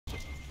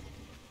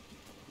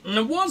And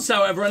there was,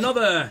 however,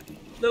 another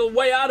little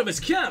way out of his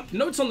camp.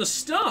 Notes on the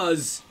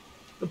stars.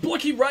 The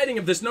blocky writing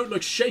of this note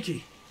looks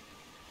shaky.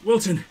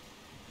 Wilton,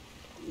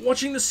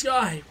 watching the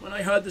sky when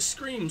I heard the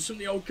screams from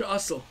the old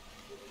castle.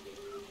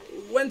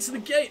 Went to the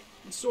gate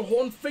and saw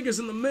horned figures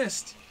in the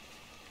mist.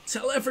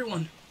 Tell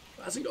everyone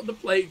who hasn't got the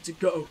plague to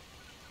go.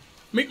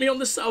 Meet me on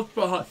the south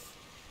path.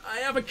 I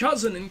have a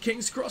cousin in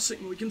King's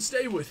Crossing we can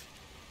stay with.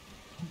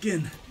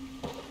 Gin.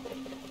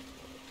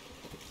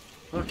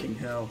 Fucking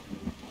hell.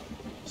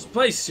 This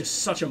place is just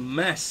such a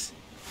mess.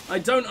 I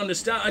don't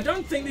understand. I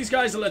don't think these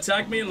guys will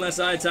attack me unless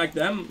I attack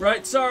them.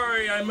 Right,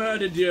 sorry, I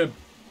murdered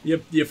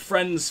your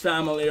friend's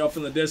family off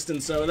in the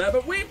distance over there,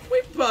 but we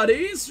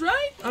buddies,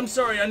 right? I'm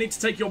sorry, I need to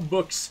take your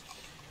books.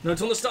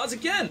 Notes on the stars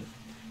again.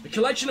 A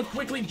collection of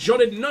quickly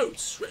jotted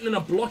notes written in a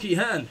blocky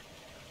hand.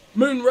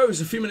 Moon rose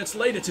a few minutes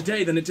later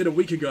today than it did a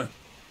week ago.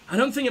 I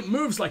don't think it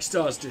moves like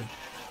stars do.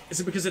 Is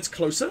it because it's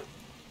closer?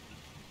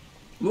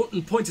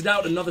 Morton pointed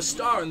out another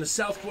star in the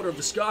south quarter of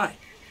the sky,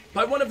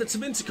 by one of the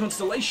Dementia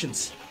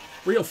constellations.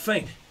 Real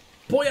faint.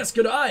 Boy has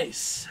good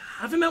eyes.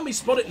 Have him help me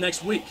spot it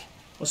next week.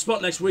 Or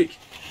spot next week.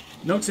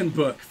 Notes in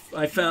book.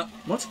 I found...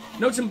 What?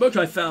 Notes in book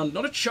I found.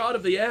 Not a chart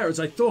of the air as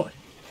I thought.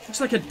 Looks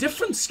like a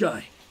different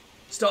sky.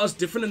 Stars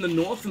different in the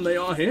north than they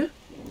are here?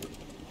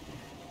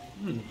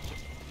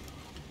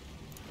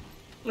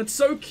 It's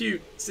so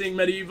cute seeing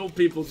medieval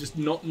people just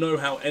not know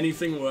how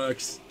anything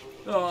works.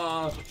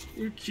 Aw,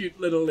 you cute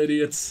little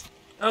idiots.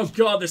 Oh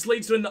god, this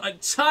leads to an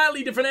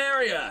entirely different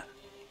area.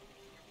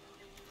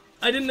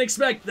 I didn't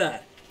expect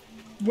that.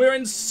 We're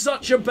in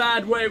such a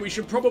bad way, we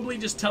should probably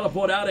just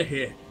teleport out of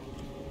here.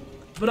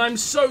 But I'm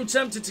so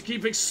tempted to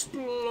keep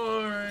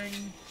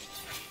exploring.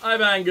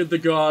 I've angered the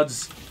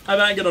gods. I've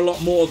angered a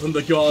lot more than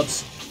the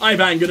gods. I've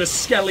angered a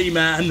skelly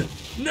man.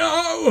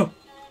 No!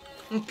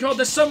 Oh god,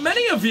 there's so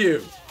many of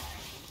you!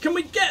 Can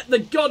we get the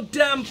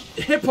goddamn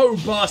hippo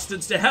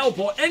bastards to help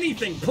or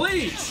anything,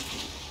 please?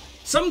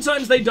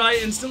 Sometimes they die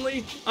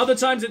instantly, other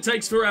times it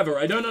takes forever.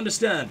 I don't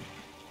understand.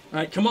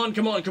 Alright, come on,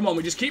 come on, come on.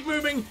 We just keep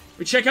moving,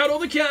 we check out all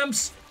the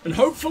camps, and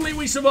hopefully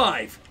we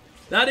survive.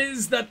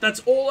 That's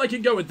all I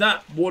can go with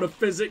that. Water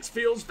physics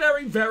feels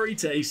very, very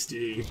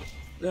tasty.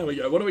 There we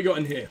go. What do we got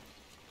in here?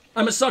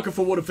 I'm a sucker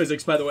for water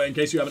physics, by the way, in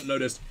case you haven't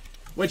noticed.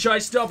 Which I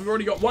stuff. We've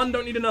already got one,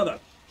 don't need another.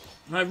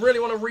 I really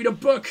want to read a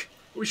book.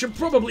 We should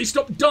probably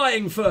stop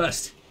dying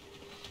first.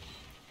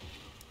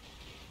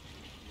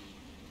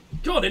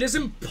 God, it is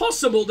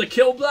impossible to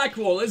kill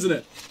Blackwall, isn't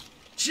it?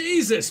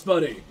 Jesus,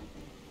 buddy.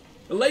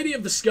 The Lady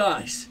of the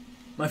Skies.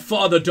 My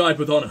father died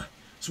with honor,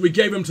 so we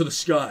gave him to the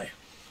sky.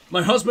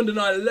 My husband and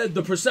I led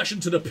the procession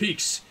to the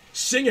peaks,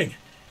 singing.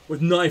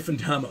 With knife and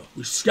hammer,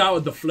 we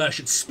scoured the flesh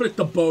and split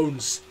the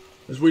bones.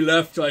 As we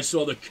left, I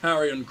saw the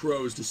carrion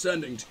crows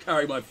descending to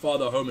carry my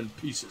father home in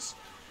pieces.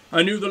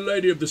 I knew the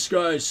Lady of the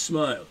Skies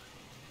smiled.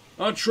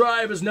 Our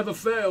tribe has never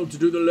failed to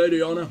do the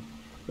lady honor.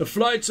 The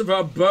flights of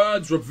our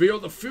birds reveal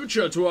the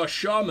future to our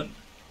shaman.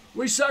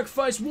 We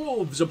sacrifice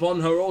wolves upon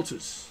her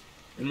altars.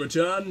 In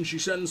return, she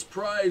sends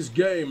prize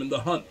game in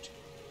the hunt,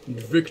 and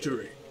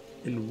victory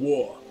in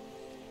war.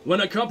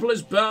 When a couple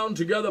is bound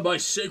together by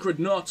sacred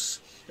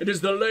knots, it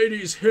is the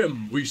lady's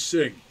hymn we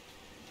sing.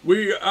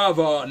 We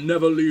Avvar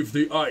never leave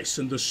the ice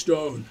and the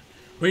stone.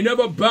 We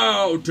never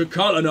bowed to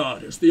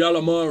Calanad as the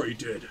Alamari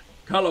did.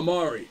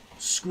 Calamari,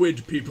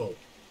 squid people.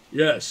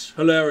 Yes,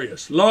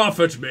 hilarious. Laugh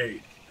at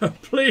me.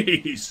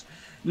 Please.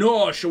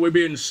 Nor shall we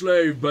be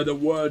enslaved by the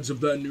words of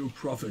their new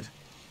prophet.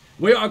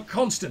 We are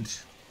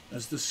constant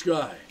as the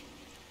sky,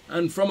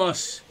 and from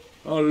us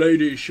our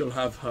lady shall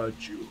have her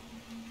due.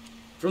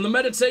 From the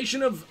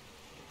meditation of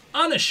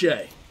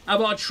Anashe,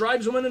 Avvar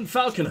tribeswoman and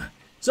falconer.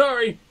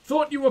 Sorry,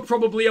 thought you were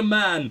probably a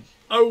man.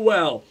 Oh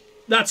well,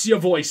 that's your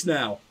voice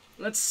now.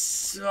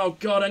 Let's... oh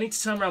god, I need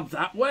to turn around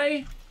that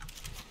way?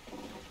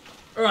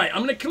 Alright,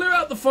 I'm gonna clear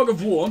out the fog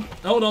of war.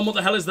 Hold on, what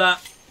the hell is that?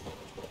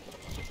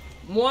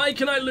 Why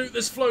can I loot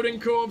this floating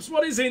corpse?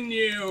 What is in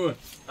you?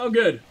 Oh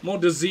good, more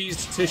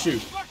diseased tissue.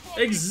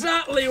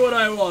 Exactly what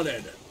I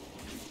wanted.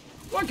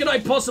 What could I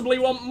possibly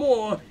want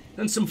more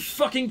than some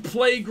fucking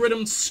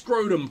plague-ridden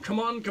scrotum? Come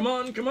on, come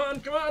on, come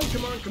on, come on,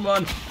 come on, come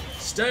on.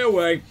 Stay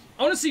away.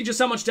 I want to see just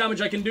how much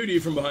damage I can do to you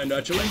from behind,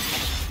 actually.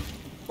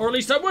 Or at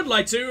least I would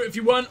like to, if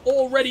you weren't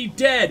already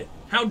dead.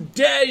 How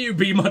dare you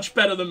be much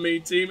better than me,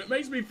 team? It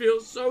makes me feel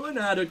so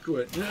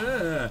inadequate.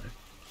 Yeah.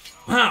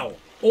 Wow,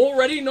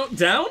 already knocked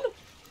down?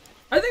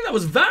 I think that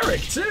was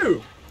Varric,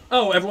 too.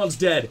 Oh, everyone's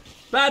dead.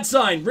 Bad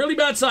sign, really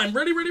bad sign,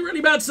 really, really,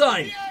 really bad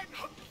sign.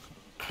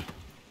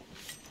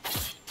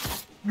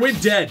 We're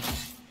dead.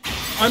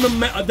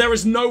 There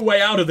is no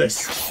way out of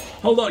this.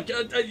 Hold on,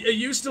 are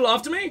you still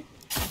after me?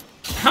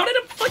 How did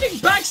a fucking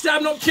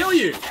backstab not kill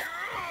you?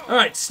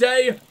 Alright,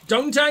 stay.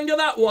 Don't anger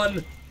that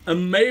one.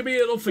 And maybe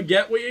it'll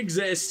forget we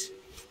exist.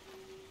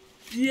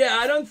 Yeah,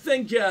 I don't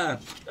think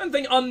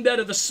undead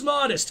are the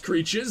smartest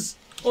creatures.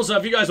 Also,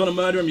 if you guys want to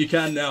murder him, you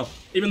can now.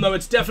 Even though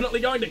it's definitely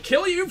going to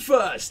kill you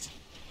first.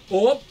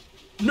 Or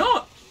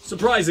not,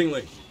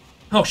 surprisingly.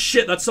 Oh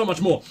shit, that's so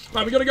much more.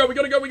 Right, we gotta go, we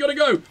gotta go, we gotta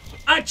go.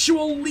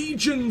 Actual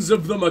legions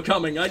of them are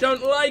coming. I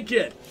don't like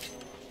it.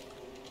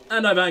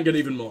 And I've angered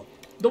even more.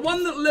 The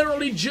one that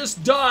literally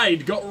just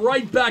died got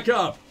right back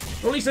up.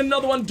 Or at least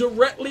another one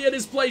directly at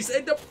his place.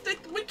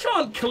 We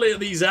can't clear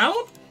these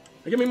out.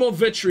 Give me more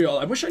vitriol.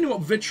 I wish I knew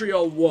what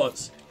vitriol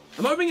was.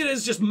 I'm hoping it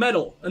is just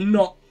metal and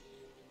not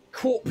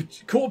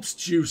corpse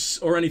juice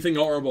or anything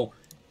horrible.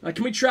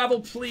 Can we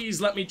travel,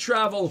 please? Let me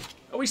travel.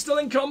 Are we still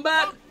in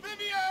combat?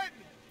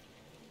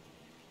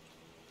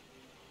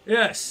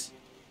 Yes.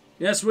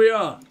 Yes, we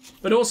are.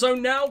 But also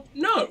now,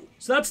 no.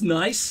 So that's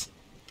nice.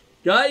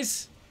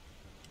 Guys.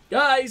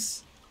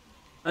 Guys.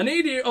 I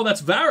need you. Oh,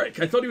 that's Varric.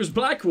 I thought he was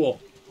Blackwall.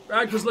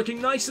 Varric was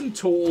looking nice and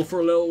tall for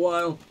a little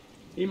while.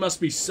 He must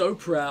be so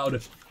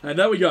proud. And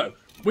there we go.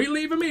 We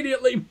leave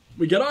immediately.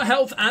 We get our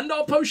health and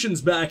our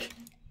potions back.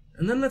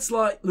 And then let's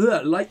light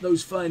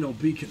those final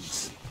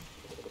beacons.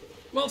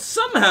 Well,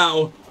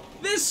 somehow,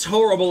 this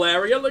horrible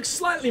area looks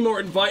slightly more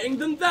inviting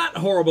than that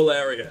horrible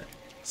area.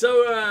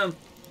 So,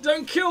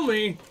 don't kill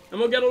me, and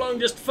we'll get along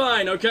just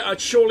fine, okay?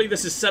 Surely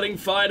this is setting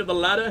fire to the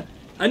ladder?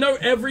 I know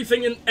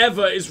everything in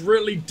Ever is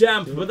really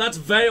damp, but that's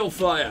Veil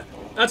Fire.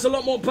 That's a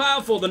lot more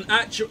powerful than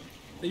actual...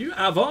 Are you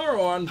Avvar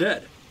or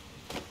undead?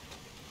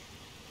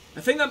 I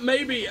think that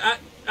may be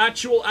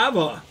actual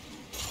Avvar.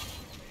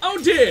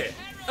 Oh dear!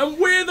 And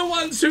we're the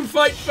ones who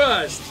fight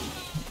first!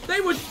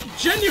 They were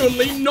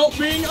genuinely not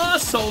being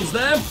arseholes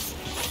there.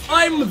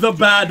 I'm the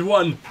bad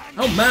one.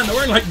 Oh man, they're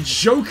wearing like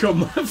Joker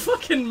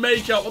fucking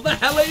makeup. What the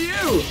hell are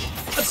you?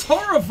 That's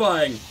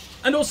horrifying.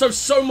 And also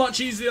so much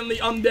easier than the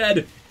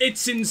undead.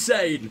 It's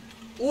insane.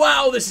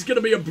 Wow, this is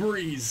gonna be a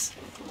breeze.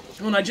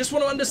 Come on, I just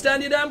want to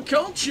understand your damn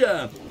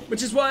culture.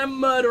 Which is why I'm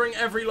murdering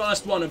every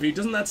last one of you.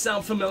 Doesn't that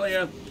sound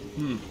familiar?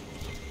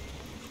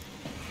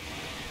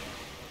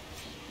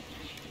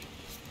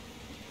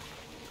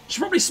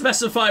 Should probably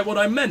specify what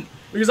I meant.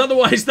 Because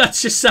otherwise that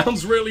just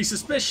sounds really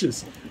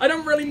suspicious. I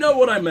don't really know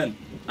what I meant.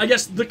 I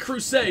guess the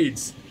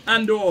Crusades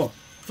and/or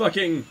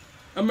fucking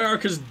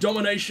America's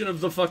domination of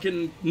the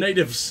fucking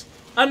natives.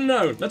 I don't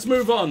know. Let's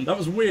move on. That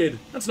was weird.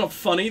 That's not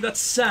funny. That's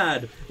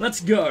sad.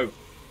 Let's go.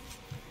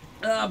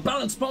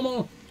 Balance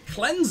pommel,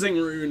 cleansing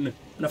rune,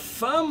 and a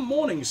firm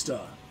morning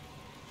star.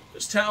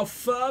 Just how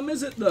firm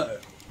is it though?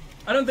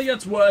 I don't think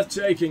that's worth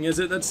taking, is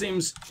it? That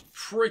seems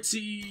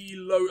pretty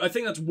low. I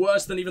think that's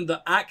worse than even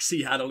the axe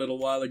he had a little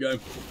while ago.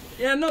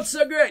 Yeah, not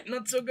so great.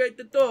 Not so great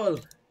at all.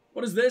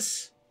 What is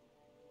this?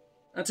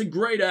 That's a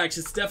great axe.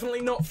 It's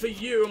definitely not for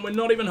you, and we're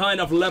not even high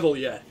enough level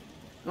yet.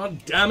 Oh,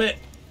 damn it.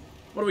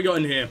 What do we got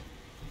in here?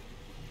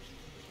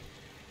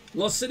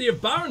 Lost City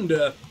of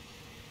Barandur.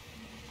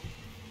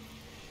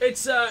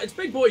 It's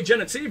big boy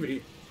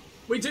Genitivi.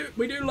 We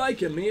do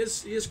like him. He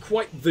is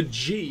quite the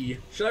G.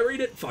 Should I read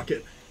it? Fuck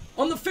it.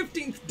 On the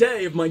 15th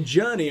day of my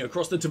journey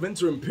across the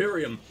Tevinter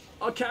Imperium,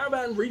 our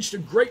caravan reached a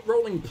great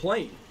rolling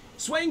plain.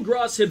 Swaying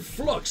grass hid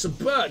flocks of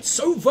birds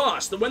so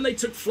vast that when they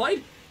took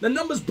flight, their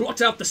numbers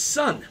blocked out the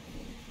sun.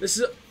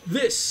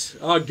 This,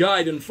 our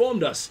guide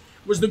informed us,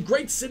 was the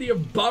great city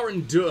of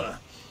Barandur,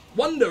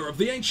 wonder of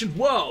the ancient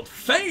world,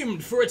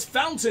 famed for its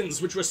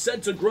fountains which were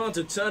said to grant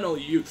eternal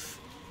youth.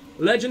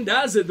 Legend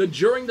has it that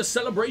during the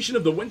celebration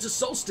of the winter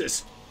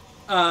solstice,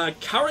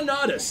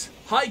 Caranadus,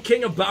 High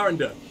King of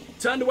Barandur,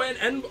 turned away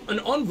an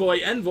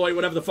envoy,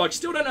 whatever the fuck,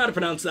 still don't know how to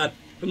pronounce that,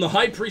 from the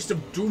High Priest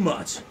of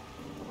Dumat.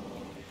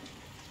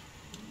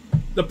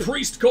 The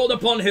priest called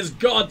upon his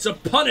god to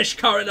punish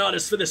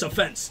Caranadus for this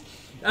offense,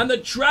 and the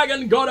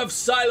dragon god of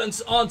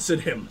silence answered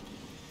him.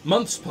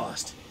 Months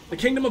passed. The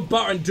kingdom of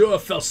Barandur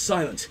fell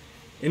silent.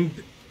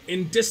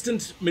 In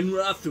distant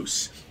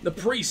Minrathus, the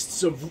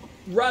priests of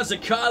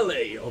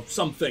Razakale or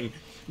something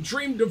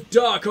dreamed of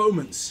dark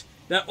omens.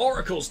 Their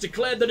oracles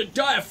declared that a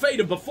dire fate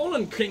had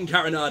befallen King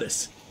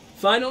Caranadus.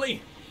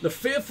 Finally, the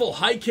fearful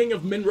High King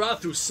of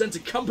Minrathus sent a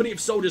company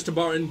of soldiers to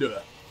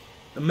Barandur.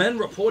 The men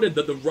reported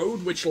that the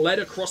road which led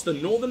across the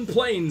northern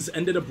plains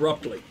ended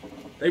abruptly.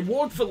 They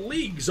walked for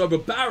leagues over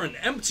barren,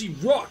 empty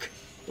rock,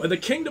 where the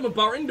kingdom of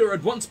Barandur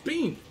had once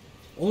been.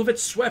 All of it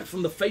swept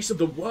from the face of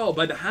the world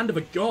by the hand of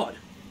a god.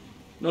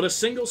 Not a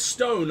single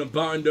stone of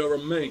Barandur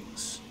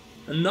remains,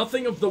 and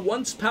nothing of the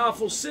once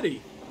powerful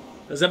city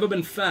has ever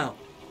been found.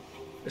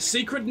 A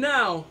secret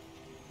now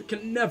that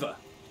can never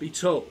be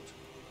told.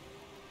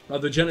 By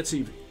the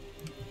Genitivi.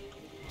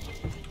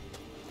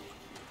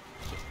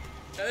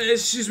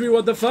 Excuse me,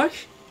 what the fuck?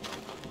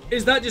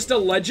 Is that just a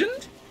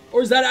legend?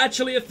 Or is that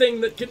actually a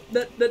thing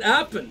that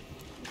happened?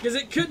 Because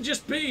it could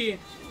just be,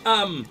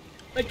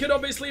 it could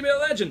obviously be a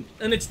legend.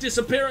 And its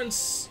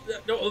disappearance,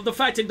 or the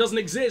fact it doesn't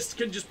exist,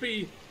 could just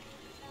be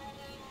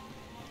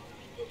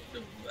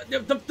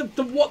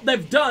what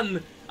they've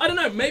done. I don't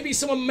know, maybe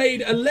someone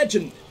made a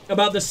legend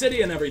about the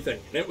city and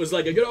everything. And it was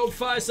like a good old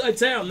fireside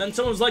tale. And then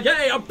someone was like,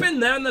 hey, I've been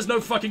there and there's no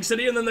fucking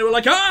city. And then they were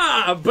like,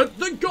 but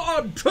the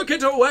god took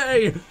it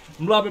away.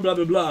 Blah, blah, blah,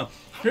 blah, blah.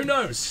 Who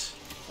knows?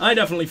 I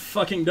definitely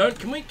fucking don't.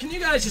 Can you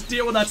guys just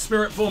deal with that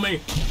spirit for me?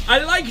 I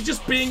like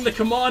just being the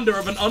commander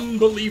of an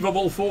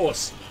unbelievable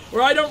force,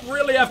 where I don't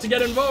really have to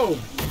get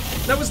involved.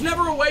 There was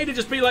never a way to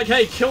just be like,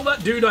 hey, kill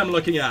that dude I'm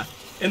looking at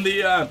in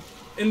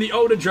the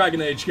older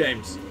Dragon Age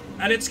games.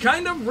 And it's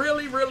kind of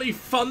really, really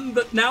fun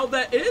that now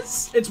there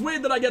is. It's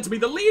weird that I get to be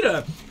the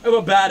leader of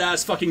a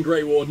badass fucking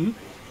Grey Warden,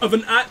 of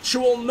an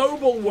actual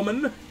noble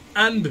woman,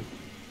 and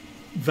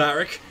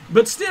Varric.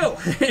 But still,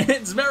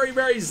 it's very,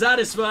 very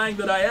satisfying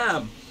that I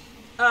am.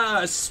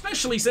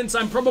 Especially since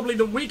I'm probably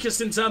the weakest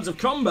in terms of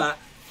combat.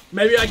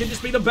 Maybe I can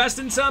just be the best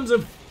in terms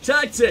of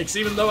tactics,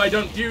 even though I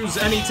don't use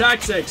any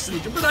tactics.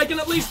 But I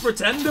can at least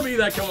pretend to be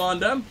that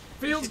commander.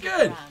 Feels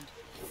good.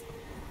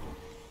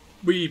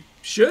 We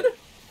should?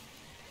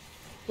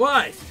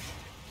 Why?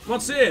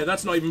 What's here?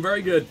 That's not even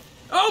very good.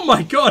 Oh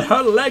my god,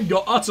 her leg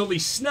got utterly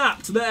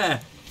snapped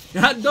there.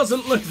 That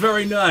doesn't look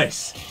very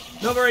nice.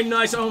 Not very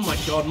nice. Oh my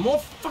god, more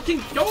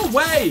fucking... Go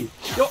away!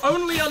 You're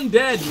only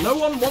undead. No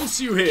one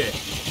wants you here.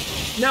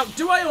 Now,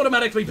 do I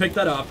automatically pick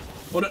that up?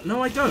 Or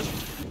no, I don't.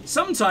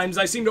 Sometimes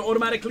I seem to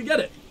automatically get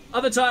it.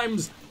 Other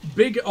times,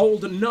 big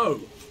old no.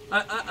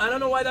 I don't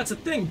know why that's a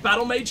thing.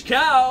 Battle Mage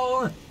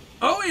Cow!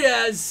 Oh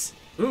yes!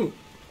 Ooh.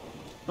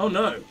 Oh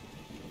no.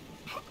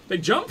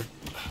 Big jump?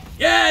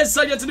 Yes!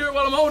 I get to do it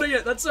while I'm holding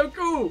it! That's so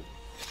cool!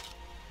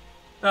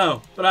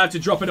 Oh, but I have to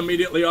drop it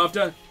immediately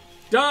after.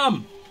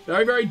 Dumb!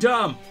 Very, very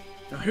dumb.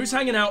 Now, who's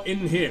hanging out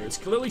in here? It's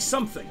clearly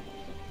something.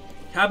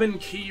 Cabin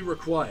key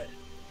required.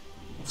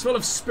 It's full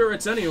of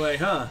spirits anyway,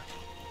 huh?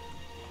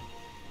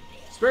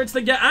 Spirits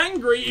that get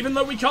angry even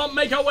though we can't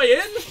make our way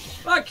in?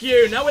 Fuck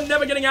you! Now we're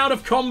never getting out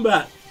of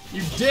combat!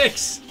 You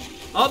dicks!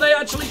 Are they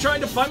actually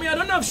trying to find me? I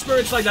don't know if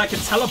spirits like that can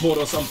teleport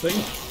or something.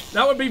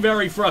 That would be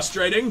very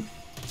frustrating.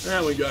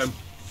 There we go.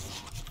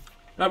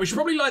 We should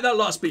probably light that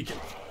last beacon.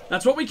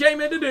 That's what we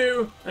came here to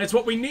do, and it's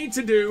what we need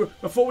to do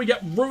before we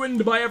get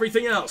ruined by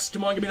everything else.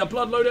 Come on, give me that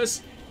Blood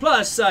Lotus.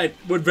 Plus, I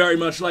would very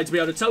much like to be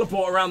able to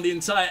teleport around the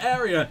entire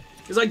area,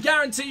 because I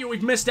guarantee you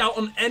we've missed out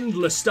on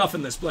endless stuff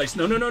in this place.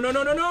 No, no, no, no,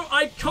 no, no, no.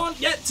 I can't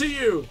get to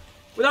you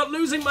without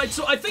losing my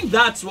torch. I think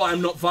that's why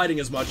I'm not fighting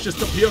as much, just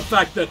the pure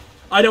fact that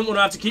I don't want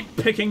to have to keep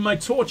picking my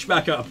torch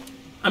back up.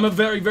 I'm a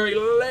very, very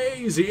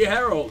lazy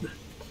herald.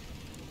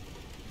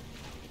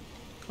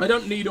 I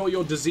don't need all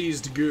your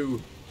diseased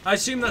goo. I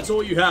assume that's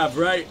all you have,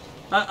 right?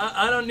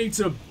 I don't need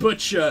to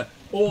butcher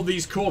all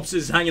these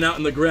corpses hanging out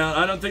in the ground.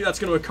 I don't think that's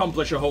going to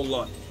accomplish a whole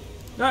lot.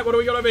 Alright, what do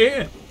we got over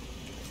here?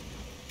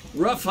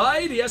 Rough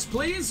hide, yes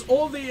please.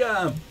 All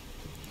the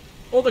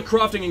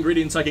crafting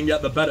ingredients I can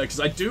get, the better, because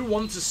I do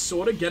want to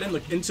sort of get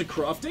into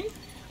crafting.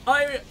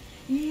 I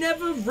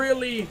never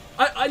really...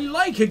 I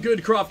like a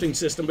good crafting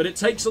system, but it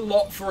takes a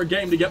lot for a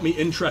game to get me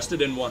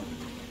interested in one.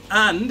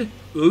 And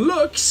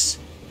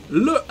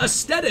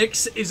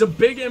aesthetics is a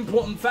big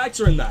important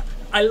factor in that.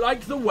 I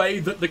like the way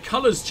that the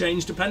colors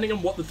change depending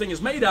on what the thing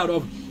is made out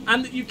of,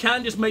 and that you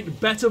can just make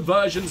better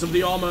versions of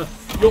the armor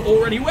you're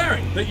already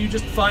wearing, that you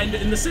just find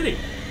in the city.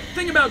 The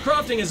thing about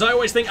crafting is I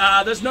always think,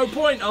 there's no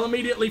point, I'll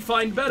immediately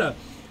find better.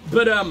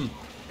 But,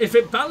 if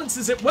it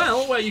balances it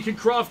well, where you can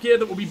craft gear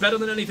that will be better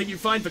than anything you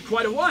find for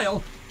quite a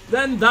while,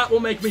 then that will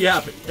make me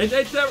happy.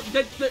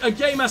 A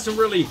game has to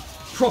really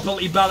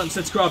properly balance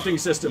its crafting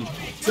system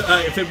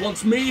if it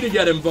wants me to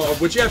get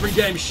involved, which every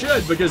game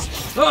should, because,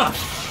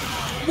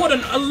 what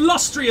an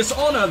illustrious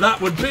honor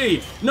that would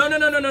be. No, no,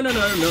 no, no, no, no,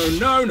 no, no,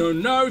 no, no,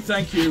 no,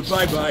 thank you,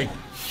 bye-bye.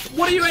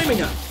 What are you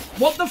aiming at?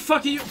 What the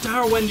fuck are you...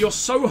 Darawen, you're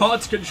so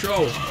hard to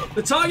control.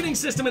 The targeting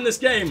system in this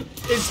game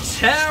is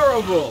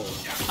terrible.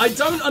 I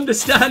don't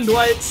understand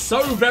why it's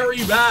so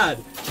very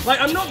bad.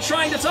 Like, I'm not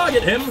trying to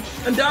target him,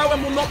 and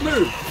Darawen will not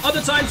move.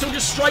 Other times he'll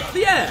just strike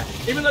the air,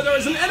 even though there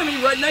is an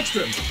enemy right next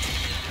to him.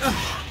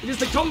 Because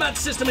the combat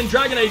system in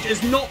Dragon Age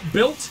is not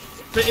built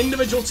for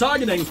individual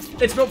targeting.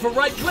 It's built for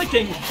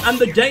right-clicking and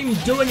the game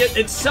doing it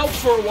itself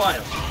for a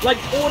while. Like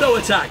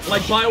auto-attack,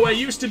 like BioWare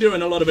used to do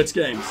in a lot of its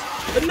games.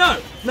 But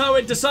no,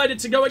 it decided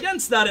to go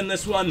against that in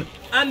this one,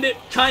 and it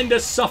kinda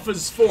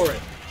suffers for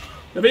it.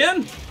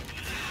 Vivian?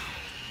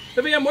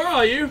 Vivian, where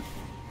are you?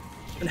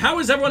 And how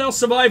is everyone else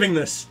surviving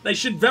this? They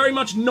should very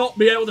much not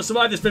be able to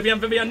survive this, Vivian.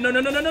 Vivian, no,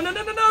 no, no, no, no, no,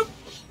 no, no, no!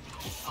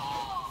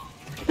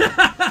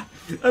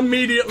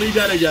 Immediately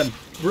dead again.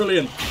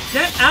 Brilliant.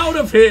 Get out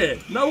of here.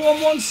 No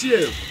one wants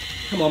you.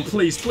 Come on,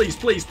 please, please,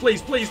 please,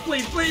 please, please,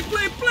 please, please,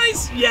 please,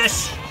 please.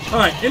 Yes. All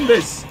right,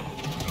 Invis.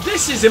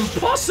 This is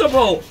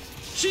impossible.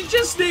 She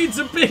just needs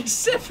a big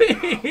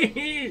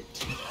sippy.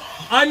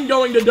 I'm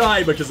going to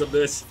die because of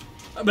this.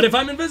 But if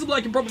I'm invisible,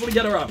 I can probably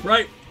get her up,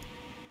 right?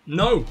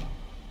 No.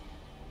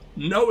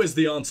 No is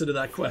the answer to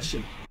that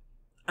question.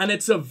 And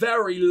it's a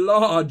very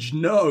large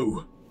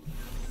no.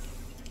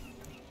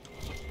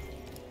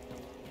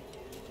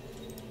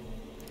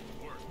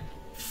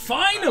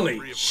 Finally!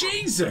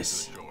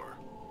 Jesus!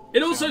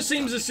 It also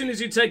seems as soon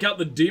as you take out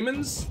the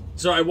demons...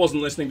 Sorry, I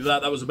wasn't listening to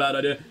that. That was a bad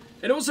idea.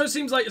 It also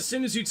seems like as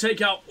soon as you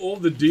take out all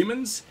the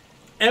demons,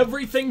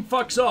 everything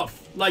fucks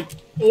off. Like,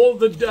 all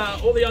the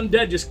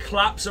undead just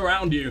claps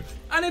around you.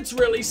 And it's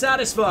really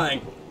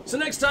satisfying. So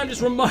next time,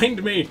 just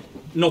remind me...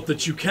 Not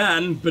that you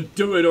can, but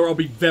do it or I'll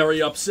be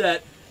very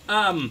upset.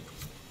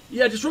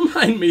 Yeah, just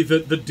remind me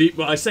that the deep...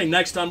 Well, I say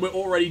next time, we're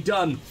already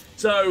done.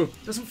 So,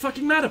 doesn't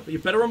fucking matter, but you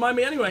better remind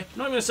me anyway. I'm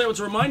not even going to say what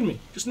to remind me.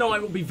 Just know I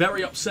will be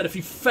very upset if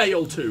you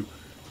fail to.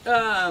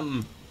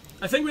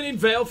 I think we need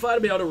Veilfire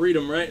to be able to read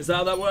them, right? Is that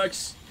how that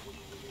works?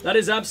 That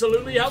is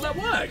absolutely how that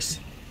works.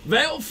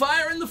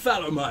 Veilfire in the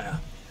Fallowmire.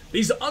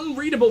 These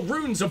unreadable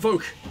runes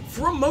evoke,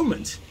 for a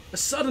moment, a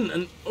sudden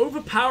and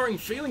overpowering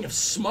feeling of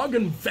smug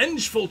and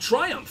vengeful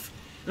triumph,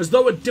 as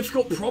though a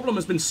difficult problem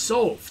has been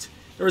solved.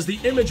 There is the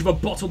image of a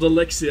bottled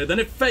elixir, then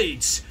it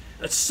fades.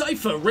 A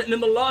cipher written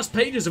in the last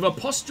pages of a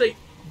prostrate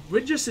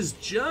Regis's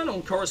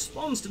journal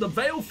corresponds to the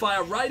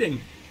Veilfire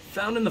writing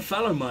found in the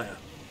Fallowmire.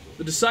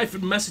 The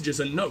deciphered messages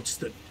and notes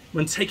that,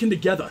 when taken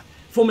together,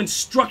 form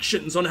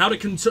instructions on how to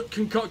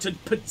concoct a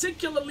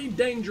particularly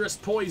dangerous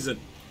poison.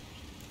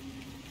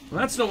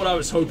 Well, that's not what I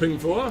was hoping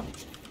for.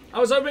 I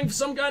was hoping for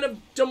some kind of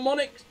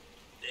demonic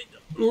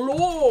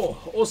law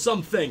or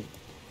something.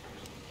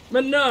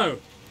 But no.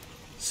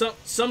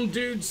 Some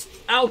dude's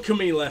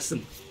alchemy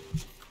lesson.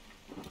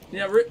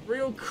 Yeah,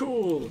 real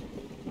cool.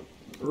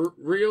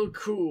 Real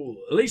cool.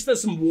 At least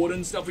there's some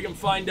warden stuff we can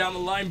find down the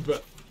line,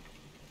 but...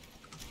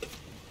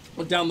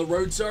 Or down the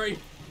road, sorry.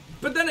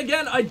 But then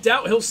again, I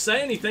doubt he'll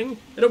say anything.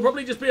 It'll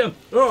probably just be a,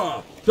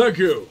 thank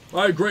you,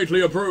 I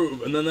greatly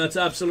approve. And then that's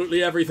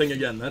absolutely everything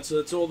again. That's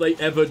all they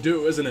ever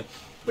do, isn't it?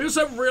 We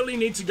also really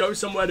need to go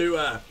somewhere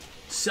to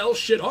sell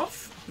shit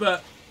off,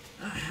 but...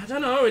 I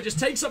don't know, it just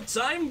takes up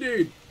time,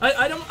 dude.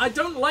 I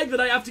don't like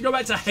that I have to go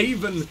back to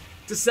Haven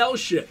to sell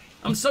shit.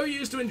 I'm so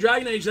used to in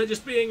Dragon Age there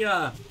just being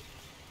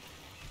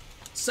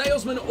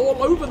salesmen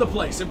all over the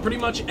place in pretty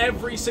much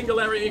every single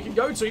area you can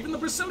go to, even the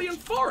Brazilian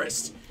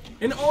Forest.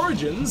 In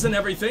Origins and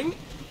everything,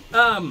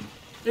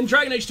 in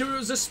Dragon Age 2 it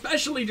was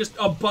especially just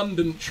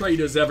abundant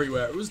traders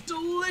everywhere. It was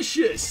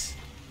delicious.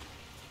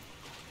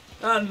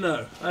 I don't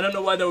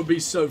know why there would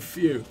be so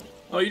few.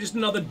 Oh, you're just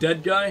another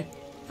dead guy?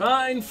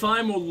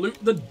 Fine, we'll loot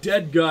the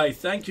dead guy.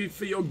 Thank you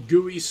for your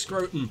gooey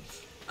scrotum.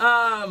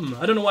 I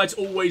don't know why it's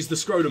always the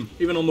scrotum,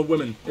 even on the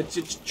women.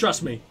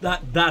 Trust me,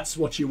 that's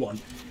what you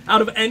want.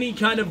 Out of any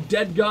kind of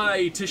dead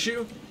guy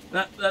tissue,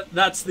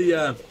 that's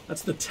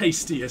the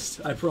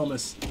tastiest, I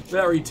promise.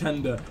 Very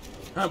tender.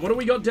 Alright, what do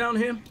we got down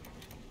here?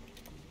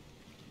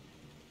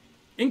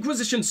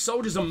 Inquisition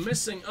soldiers are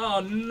missing.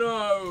 Oh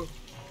no.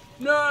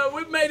 No,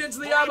 we've made it to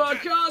the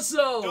Avvar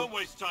castle! Don't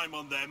waste time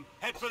on them.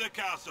 Head for the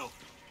castle.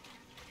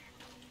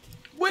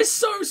 We're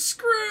so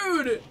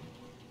screwed!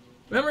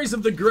 Memories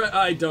of the great...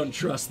 I don't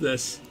trust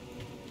this.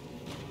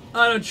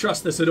 I don't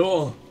trust this at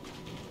all.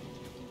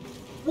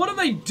 What are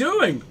they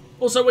doing?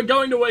 Also, we're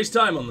going to waste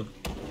time on them.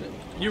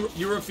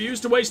 You refuse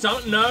to waste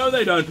time? No,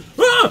 they don't.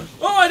 Ah!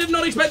 Oh, I did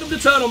not expect them to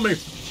turn on me.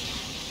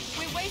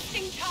 We're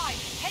wasting time.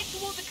 Head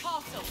toward the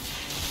castle.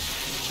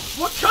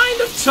 What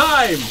kind of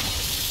time?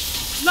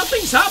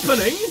 Nothing's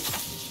happening.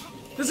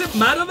 Does it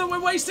matter that we're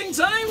wasting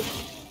time?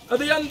 Are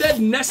the undead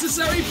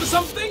necessary for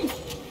something?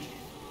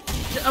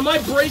 Am I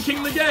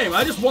breaking the game?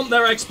 I just want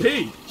their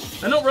XP.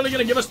 They're not really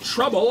going to give us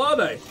trouble, are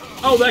they?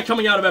 Oh, they're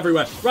coming out of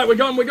everywhere. Right, we're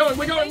going.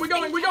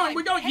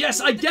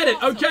 Yes, I get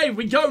it. Okay,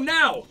 we go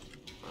now.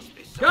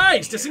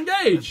 Guys,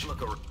 disengage.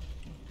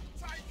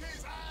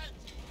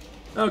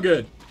 Oh,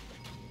 good.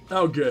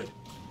 Oh, good.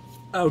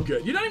 Oh,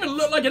 good. You don't even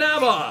look like an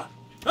Avvar.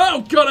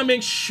 Oh, God, I'm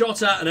being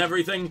shot at and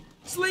everything.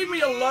 Just leave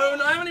me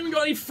alone. I haven't even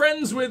got any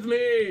friends with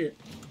me.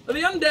 Are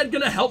the undead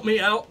going to help me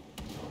out?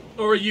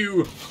 Or are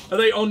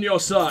they on your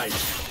side?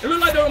 It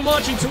looked like they were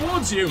marching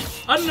towards you.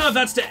 I don't know if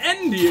that's to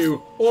end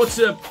you or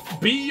to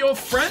be your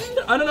friend.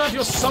 I don't know if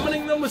you're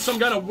summoning them with some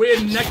kind of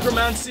weird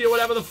necromancy or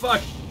whatever the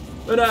fuck.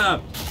 But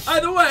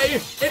either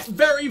way, it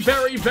very,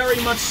 very, very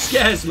much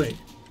scares me.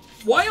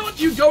 Why aren't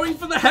you going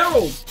for the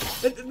Herald?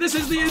 This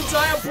is the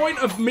entire point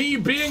of me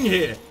being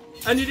here.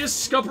 And you're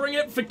just scuppering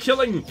it for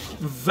killing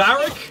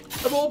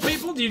Varric, of all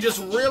people? Do you just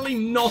really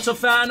not a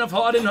fan of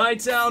Hardin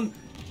Hightown?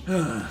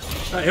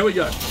 Alright, here we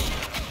go.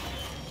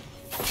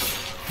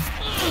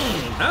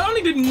 I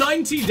only did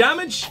 90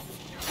 damage?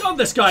 God,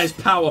 this guy is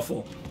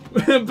powerful.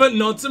 But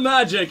not to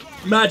magic.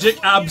 Magic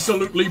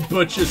absolutely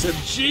butchers him.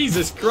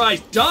 Jesus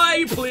Christ.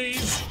 Die,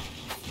 please.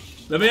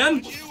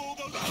 Vivian?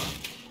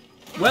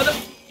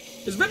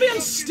 Is Vivian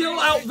still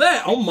out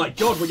there? Oh my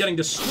God, we're getting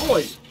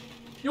destroyed.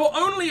 You're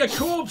only a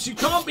corpse. You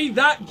can't be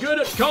that good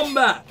at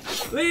combat.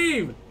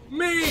 Leave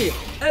me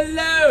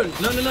alone.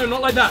 No,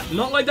 not like that.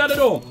 Not like that at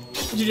all.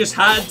 You just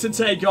had to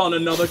take on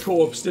another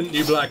corpse, didn't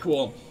you,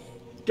 Blackwall?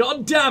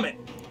 God damn it.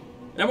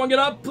 Everyone get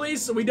up,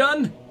 please. Are we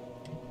done?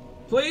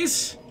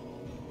 Please?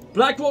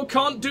 Blackwall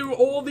can't do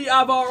all the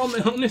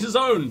Avvar on his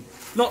own.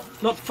 Not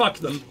fuck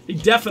them. He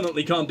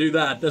definitely can't do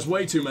that. There's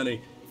way too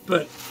many.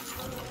 But...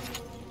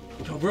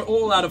 God, we're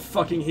all out of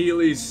fucking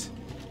healies.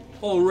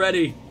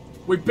 Already.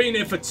 We've been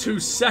here for 2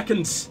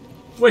 seconds.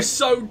 We're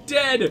so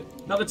dead.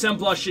 Another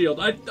Templar shield.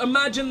 I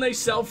imagine they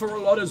sell for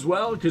a lot as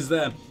well, because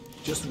they're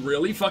just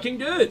really fucking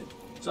good.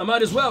 So I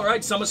might as well,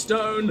 right? Summer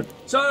Stone.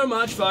 So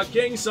much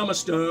fucking Summer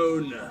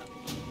Stone.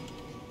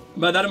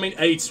 By that I mean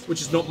 8,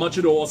 which is not much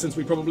at all, since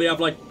we probably have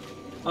like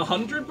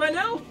 100 by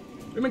now?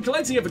 We've been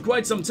collecting it for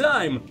quite some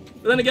time.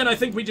 But then again, I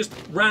think we just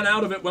ran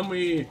out of it when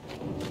we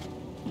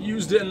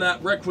used it in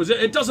that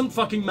requisite. It doesn't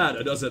fucking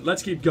matter, does it?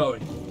 Let's keep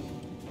going.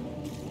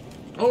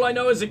 All I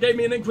know is it gave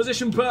me an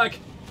Inquisition perk,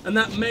 and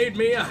that made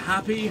me a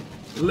happy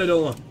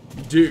little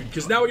dude.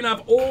 Because now we're gonna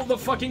have all the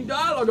fucking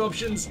dialogue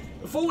options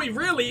before we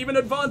really even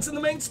advance in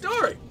the main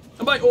story.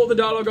 And by all the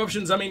dialogue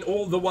options, I mean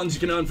all the ones you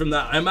can earn from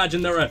that. I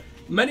imagine there are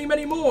many,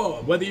 many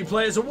more. Whether you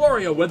play as a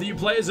warrior, whether you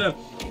play as a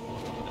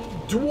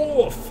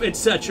dwarf,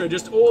 etc.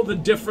 Just all the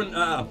different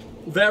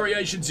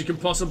variations you can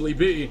possibly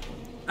be.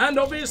 And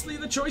obviously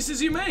the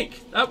choices you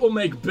make. That will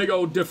make big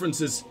old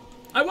differences.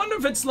 I wonder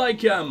if it's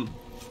like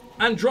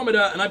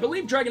Andromeda, and I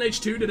believe Dragon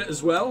Age 2 did it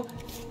as well.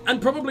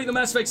 And probably the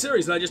Mass Effect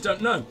series, and I just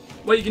don't know.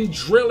 Where you can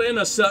drill in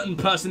a certain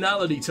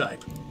personality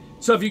type.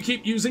 So if you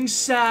keep using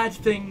sad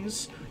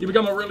things, you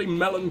become a really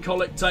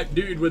melancholic type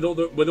dude with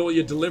all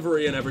your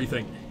delivery and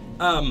everything.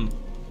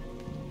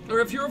 Or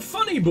if you're a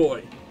funny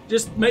boy,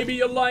 just maybe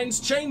your lines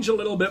change a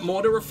little bit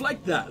more to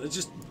reflect that. It's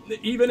just,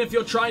 even if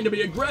you're trying to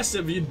be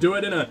aggressive, you do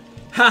it in a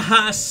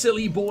haha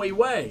silly boy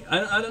way.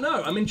 I don't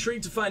know. I'm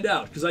intrigued to find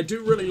out because I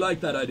do really like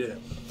that idea.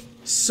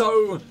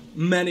 So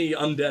many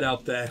undead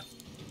out there.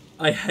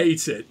 I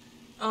hate it.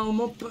 Oh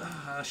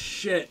my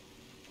shit.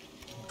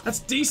 That's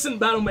decent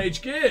battle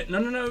mage gear.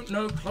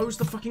 No. Close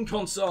the fucking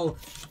console.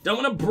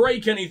 Don't want to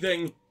break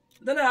anything.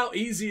 I don't know how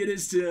easy it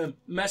is to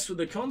mess with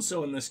the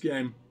console in this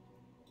game.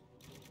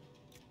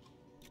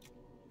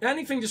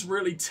 Anything just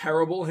really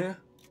terrible here?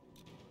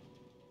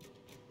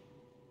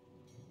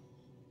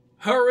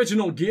 Her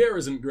original gear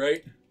isn't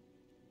great.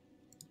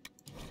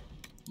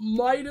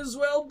 Might as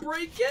well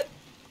break it?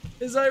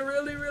 As I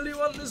really, really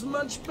want this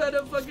much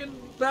better fucking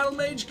battle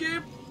mage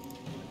gear.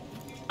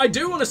 I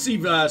do want to see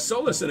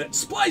Solus in it.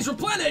 Supplies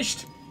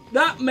replenished!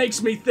 That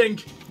makes me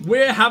think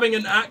we're having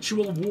an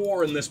actual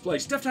war in this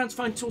place. Deft hands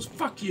find tools.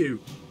 Fuck you.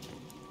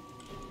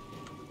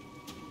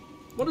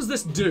 What does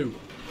this do?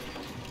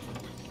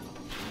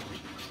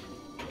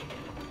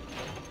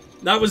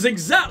 That was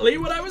exactly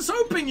what I was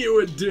hoping you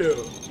would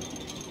do.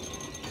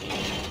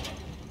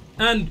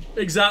 And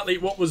exactly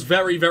what was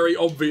very, very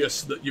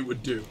obvious that you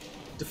would do.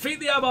 Defeat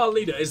the Avvar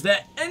leader. Is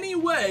there any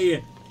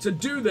way to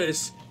do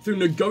this through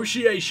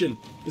negotiation?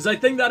 Because I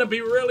think that'd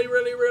be really,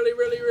 really, really,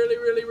 really, really,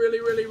 really, really,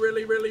 really,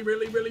 really, really,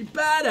 really, really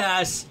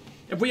badass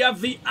if we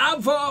have the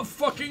Avvar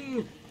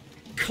fucking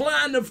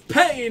clan of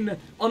pain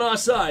on our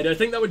side. I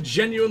think that would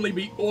genuinely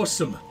be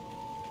awesome.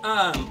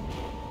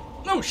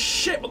 Oh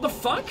shit, what the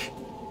fuck?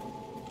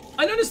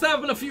 I noticed that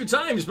happen a few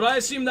times, but I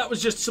assume that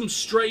was just some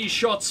stray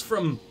shots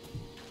from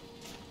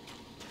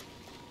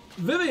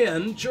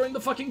Vivian during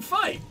the fucking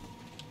fight.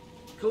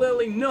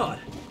 Clearly not.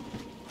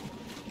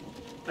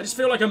 I just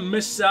feel like I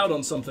missed out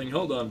on something.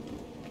 Hold on.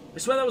 I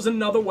swear there was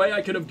another way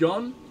I could have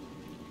gone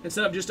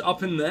instead of just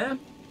up in there.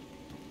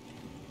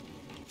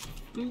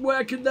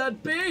 Where could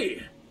that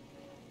be?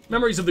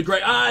 Memories of the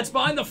Great. Ah, it's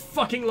behind the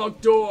fucking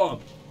locked door.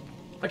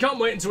 I can't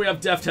wait until we have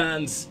deft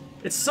hands.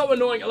 It's so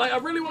annoying. Like, I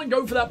really want to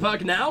go for that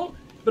perk now,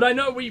 but I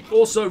know we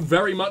also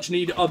very much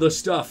need other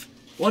stuff.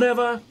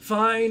 Whatever.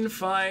 Fine,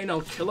 fine.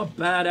 I'll kill a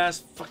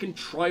badass fucking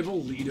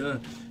tribal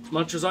leader. As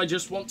much as I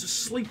just want to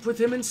sleep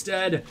with him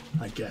instead,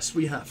 I guess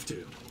we have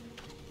to.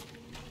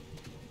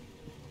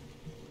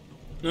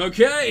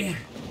 Okay.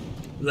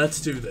 Let's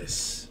do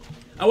this.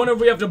 I wonder if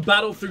we have to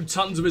battle through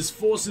tons of his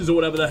forces or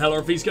whatever the hell, or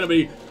if he's going to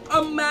be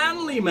a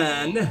manly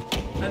man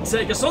and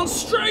take us on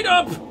straight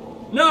up.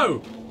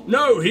 No.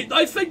 No,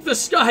 I think the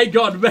Sky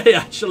God may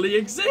actually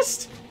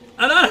exist.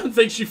 And I don't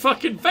think she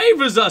fucking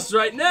favors us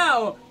right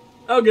now.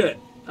 Oh, good.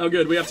 Oh,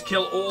 good. We have to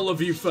kill all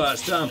of you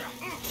first, huh?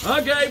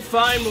 Okay,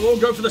 fine. We'll all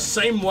go for the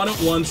same one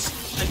at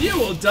once. And you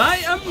will die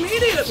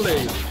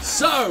immediately.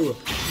 So,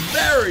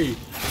 very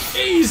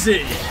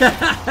easy.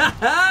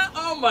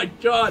 Oh my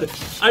god.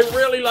 I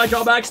really like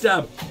our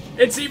backstab.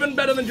 It's even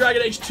better than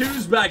Dragon Age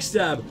 2's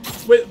backstab.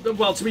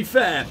 Well, to be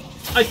fair,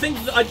 I think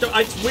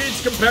it's weird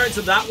to compare it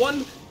to that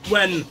one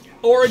when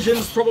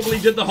Origins probably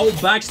did the whole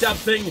backstab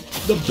thing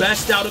the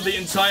best out of the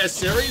entire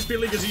series,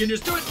 because you can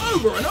just do it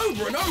over and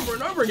over and over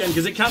and over again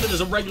because it counted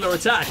as a regular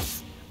attack.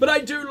 But I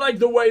do like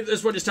the way that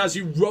this one just has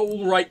you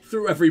roll right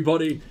through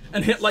everybody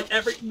and hit like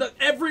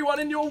everyone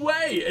in your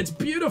way. It's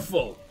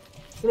beautiful.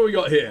 What do we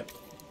got here?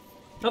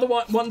 Another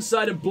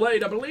one-sided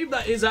blade. I believe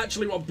that is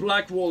actually what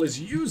Blackwall is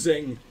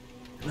using.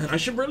 Man, I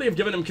should really have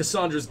given him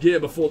Cassandra's gear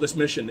before this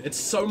mission. It's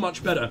so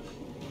much better.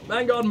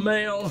 Vanguard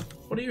mail.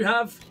 What do you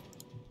have?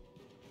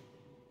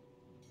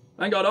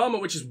 Vanguard armor,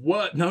 which is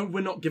worth. No,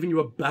 we're not giving you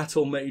a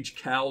battle mage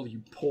cowl,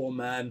 you poor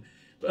man.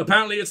 But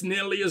apparently it's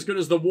nearly as good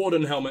as the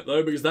Warden helmet,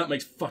 though, because that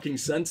makes fucking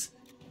sense.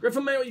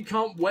 Griffin mail you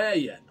can't wear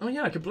yet. Oh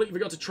yeah, I completely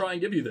forgot to try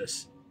and give you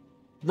this.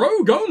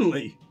 Rogue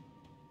only?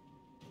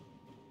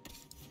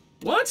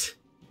 What?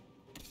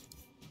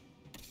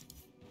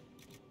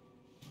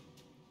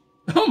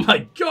 Oh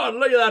my god,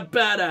 look at that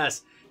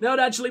badass. Now it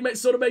actually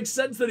sort of makes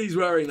sense that he's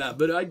wearing that,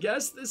 but I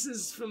guess this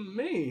is for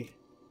me.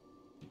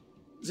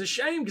 It's a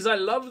shame, because I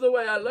love the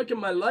way I look in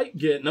my light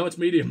gear. No, it's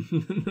medium.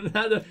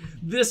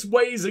 This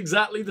weighs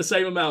exactly the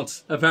same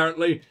amount,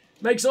 apparently.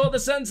 Makes all the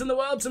sense in the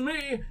world to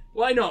me.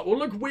 Why not? We'll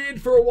look weird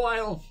for a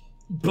while,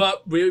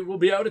 but we will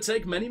be able to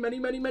take many more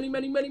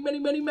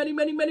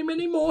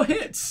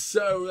hits.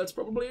 So that's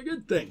probably a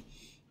good thing.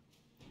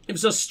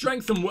 Gives us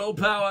strength and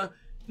willpower,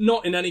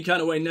 not in any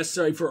kind of way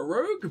necessary for a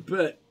rogue,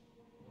 but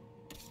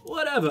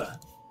whatever.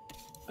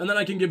 And then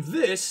I can give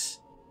this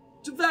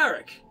to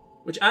Varric,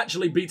 which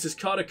actually beats his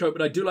Carter coat,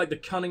 but I do like the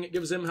cunning it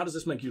gives him. How does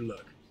this make you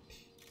look?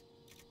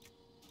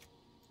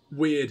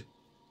 Weird.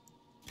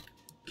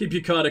 Keep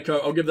your Carter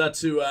coat. I'll give that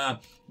to,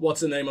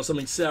 what's her name or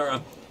something,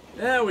 Sarah.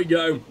 There we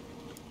go.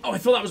 Oh, I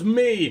thought that was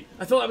me.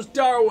 I thought that was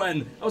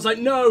Darawen. I was like,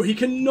 no, he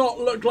cannot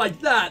look like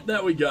that.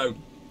 There we go.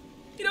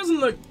 He doesn't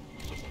look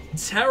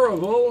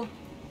terrible.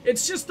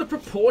 It's just the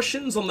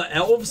proportions on the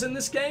elves in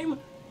this game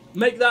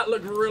make that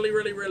look really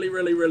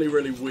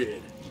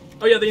weird.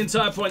 Oh yeah, the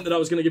entire point that I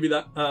was going to give you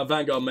that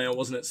Vanguard mail,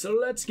 wasn't it? So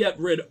let's get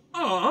rid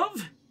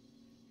of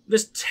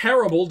this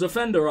terrible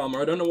defender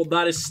armor. I don't know what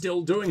that is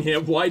still doing here.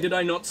 Why did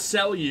I not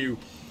sell you?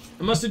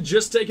 I must have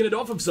just taken it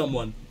off of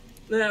someone.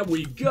 There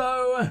we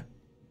go.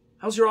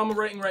 How's your armor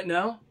rating right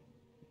now?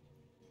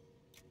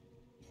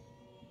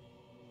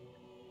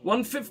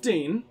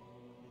 115.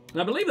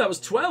 And I believe that was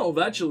 12,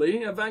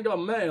 actually. A Vanguard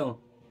mail.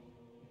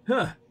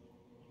 Huh.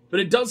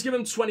 But it does give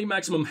him 20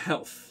 maximum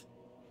health.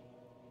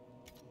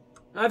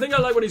 I think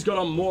I like what he's got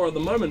on more at the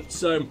moment,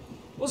 so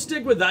we'll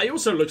stick with that. He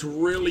also looks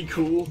really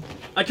cool.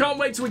 I can't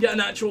wait till we get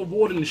an actual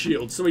Warden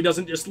shield, so he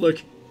doesn't just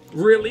look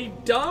really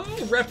dumb,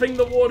 repping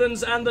the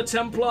Wardens and the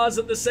Templars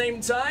at the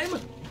same time.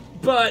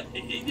 But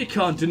you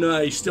can't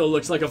deny he still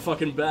looks like a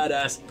fucking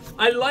badass.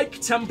 I like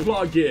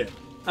Templar gear.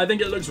 I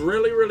think it looks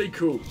really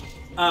cool.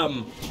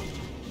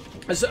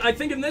 So I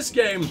think in this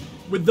game,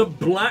 with the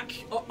black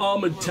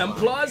armored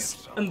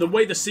Templars and the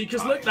way the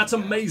Seekers look, that's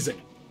amazing.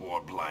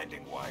 Wore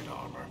blinding white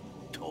armor.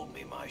 Told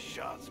me my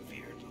shots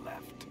veered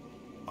left.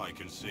 I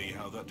can see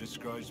how that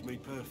describes me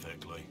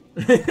perfectly.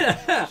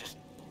 Just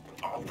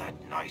all that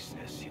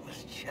niceness. He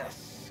was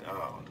just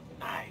so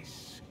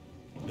nice.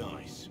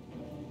 Nice.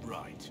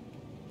 Right.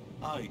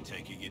 I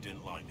take it you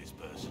didn't like this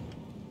person.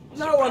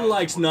 No one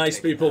likes nice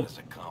people. As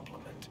a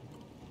compliment.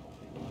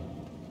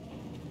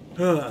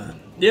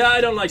 Yeah,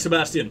 I don't like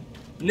Sebastian.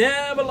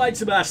 Never liked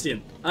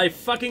Sebastian. I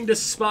fucking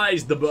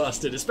despised the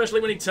bastard,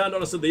 especially when he turned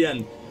on us at the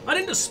end. I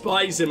didn't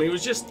despise him, he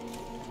was just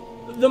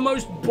the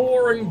most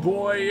boring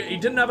boy. He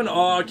didn't have an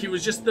arc, he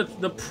was just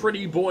the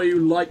pretty boy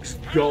who likes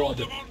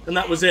God. And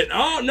that was it.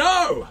 Oh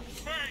no!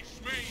 Face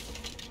me!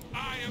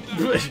 I am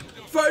the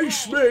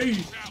Face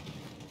me!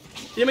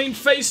 You mean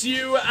face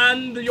you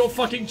and your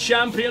fucking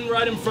champion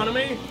right in front of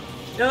me?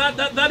 Yeah,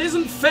 that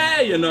isn't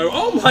fair, you know.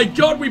 Oh my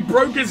god, we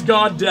broke his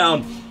guard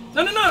down.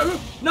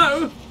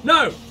 No.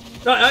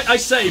 I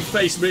say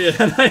face me,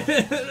 and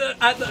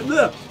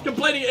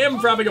complaining at him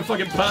for having a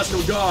fucking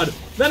personal guard.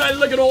 Then I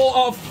look at all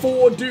our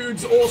 4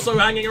 dudes also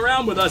hanging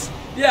around with us.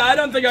 Yeah, I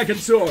don't think I can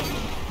talk.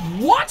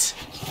 What?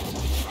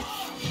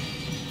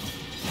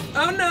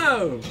 Oh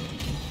no.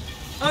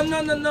 Oh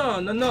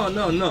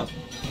no.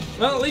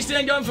 Well, at least he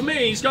ain't going for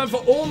me. He's going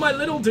for all my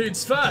little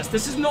dudes first.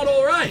 This is not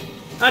alright.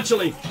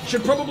 Actually,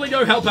 should probably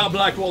go help out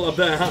Blackwall up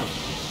there, huh?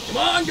 Come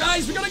on,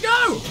 guys, we gotta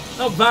go!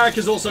 Oh, Varric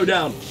is also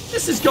down.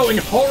 This is going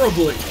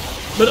horribly.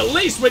 But at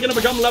least we're gonna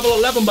become level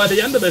 11 by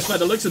the end of this, by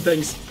the looks of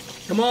things.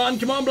 Come on,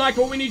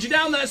 Blackwall, we need you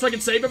down there so I can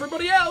save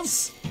everybody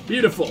else.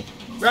 Beautiful.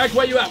 Varric,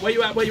 where you at? Where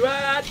you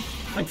at?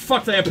 Like,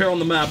 fuck, they appear on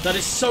the map. That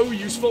is so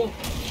useful.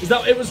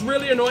 It was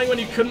really annoying when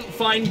you couldn't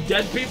find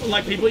dead people,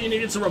 like people you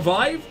needed to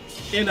revive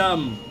in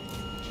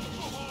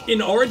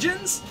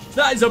Origins.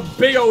 That is a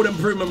big old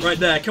improvement right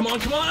there. Come on.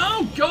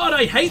 Oh, God,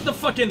 I hate the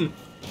fucking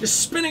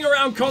just spinning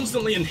around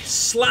constantly and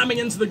slamming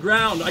into the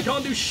ground. I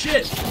can't do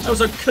shit. I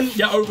also couldn't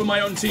get over my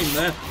own team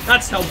there.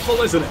 That's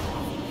helpful, isn't it?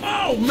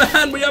 Oh,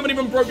 man, we haven't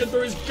even broken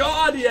through his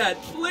guard yet.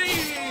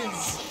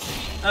 Please.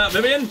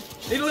 Vivian,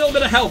 need a little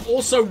bit of help.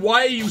 Also,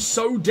 why are you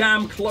so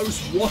damn close?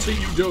 What are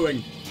you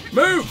doing?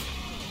 Move!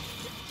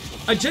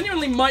 I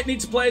genuinely might need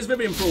to play as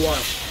Vivian for a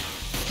while.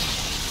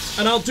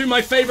 And I'll do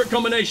my favorite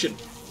combination.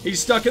 He's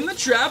stuck in the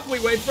trap. We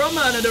wait for our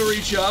mana to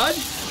recharge.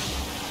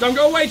 Don't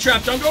go away,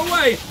 trap. Don't go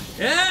away.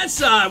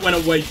 Yes, I went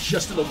away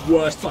just at the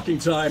worst fucking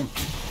time.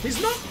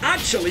 He's not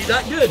actually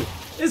that good,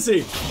 is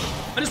he?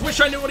 I just wish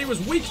I knew what he was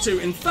weak to.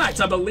 In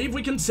fact, I believe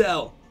we can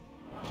tell.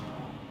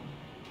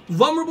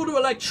 Vulnerable to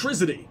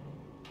electricity.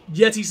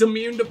 Yet he's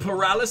immune to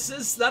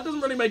paralysis? That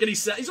doesn't really make any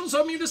sense. He's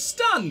also immune to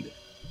stun.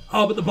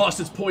 Oh, but the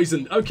bastard's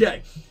poisoned.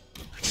 Okay.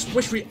 I just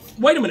wish we...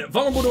 Wait a minute.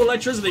 Vulnerable to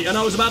electricity. And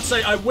I was about to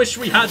say, I wish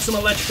we had some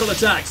electrical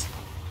attacks.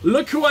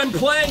 Look who I'm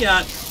playing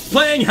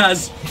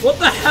as. What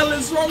the hell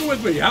is wrong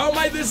with me? How am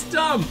I this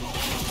dumb?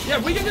 Yeah,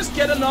 if we can just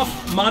get enough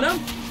mana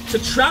to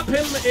trap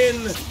him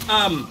in,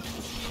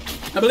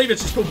 I believe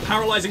it's just called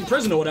Paralyzing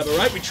Prison or whatever,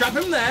 right? We trap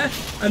him there,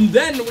 and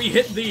then we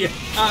hit the,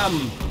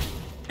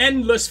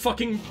 endless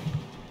fucking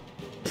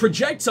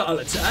projectile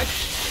attack.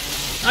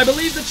 I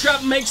believe the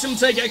trap makes him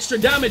take extra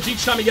damage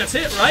each time he gets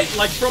hit, right?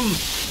 Like from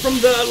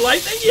the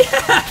lightning?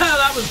 Yeah,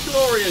 that was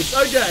glorious.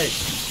 Okay.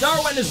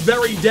 Darawen is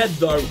very dead,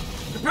 though.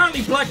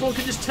 Apparently Blackwall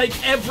can just take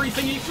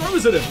everything he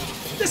throws at him.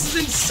 This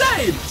is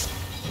insane!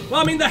 Well,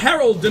 I mean, the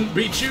Herald didn't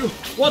beat you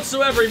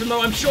whatsoever, even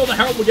though I'm sure the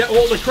Herald will get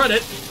all the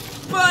credit.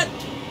 But,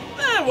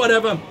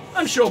 whatever.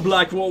 I'm sure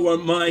Blackwall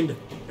won't mind.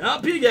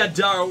 Up you get,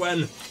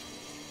 Darawen.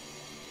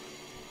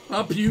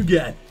 Up you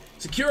get.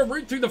 Secure a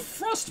route through the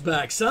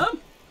Frostbacks, huh?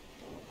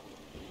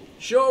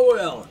 Sure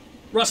will.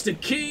 Rusted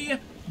key.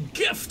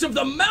 Gift of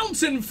the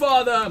Mountain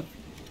Father!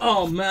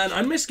 Oh man,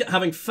 I miss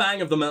having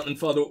Fang of the Mountain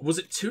Father. Was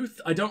it Tooth?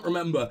 I don't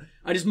remember.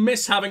 I just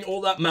miss having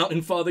all that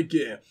Mountain Father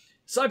gear.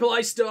 Disciple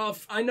Ice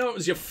Staff, I know it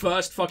was your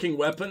first fucking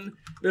weapon,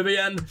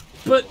 Vivienne,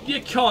 but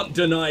you can't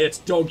deny it's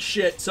dog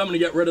shit, so I'm gonna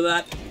get rid of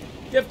that.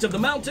 Gift of the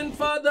Mountain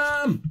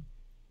Father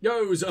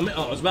goes, I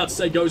was about to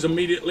say goes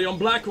immediately on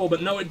Blackwall,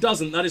 but no it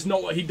doesn't. That is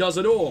not what he does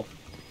at all.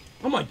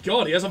 Oh my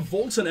god, he has a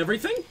vault and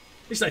everything?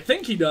 At least I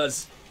think he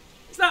does.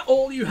 Is that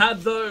all you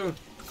had though?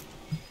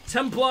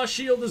 Templar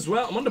shield as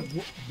well. I wonder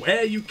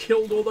where you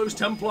killed all those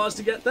Templars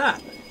to get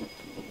that.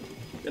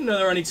 Didn't know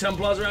there were any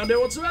Templars around here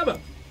whatsoever.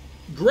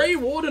 Grey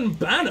Warden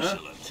banner?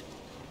 Excellent.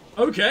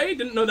 Okay,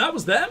 didn't know that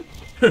was there.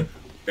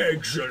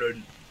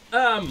 Excellent.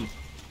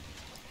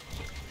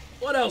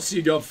 What else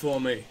you got for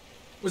me?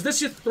 Was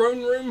this your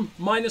throne room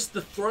minus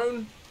the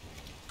throne?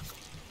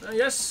 I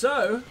guess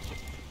so.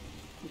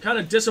 I'm kind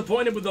of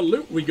disappointed with the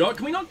loot we got.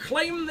 Can we not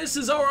claim this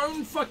as our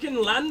own fucking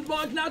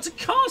landmark now? It's a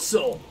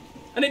castle!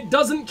 And it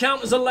doesn't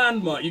count as a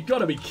landmark. You've got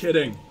to be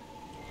kidding.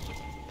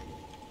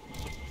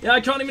 Yeah,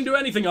 I can't even do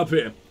anything up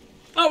here.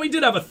 Oh, he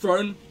did have a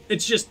throne.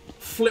 It's just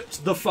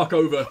flipped the fuck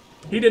over.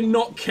 He did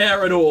not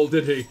care at all,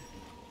 did he?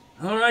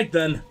 Alright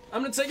then.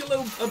 I'm gonna take a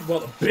little,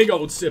 well, a big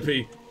old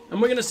sippy.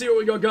 And we're gonna see what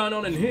we got going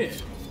on in here.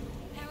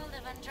 Herald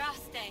of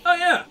Andraste. Oh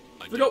yeah.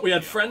 Forgot we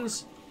had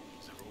friends.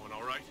 Is everyone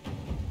alright?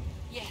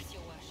 Yes,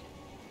 your worship.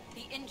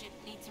 The injured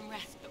need some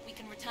rest, but we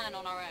can return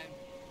on our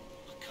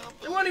own.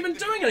 They weren't even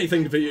doing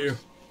anything for you.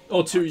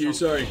 Or to you,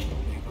 sorry.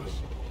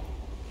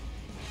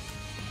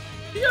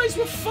 You guys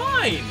were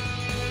fine.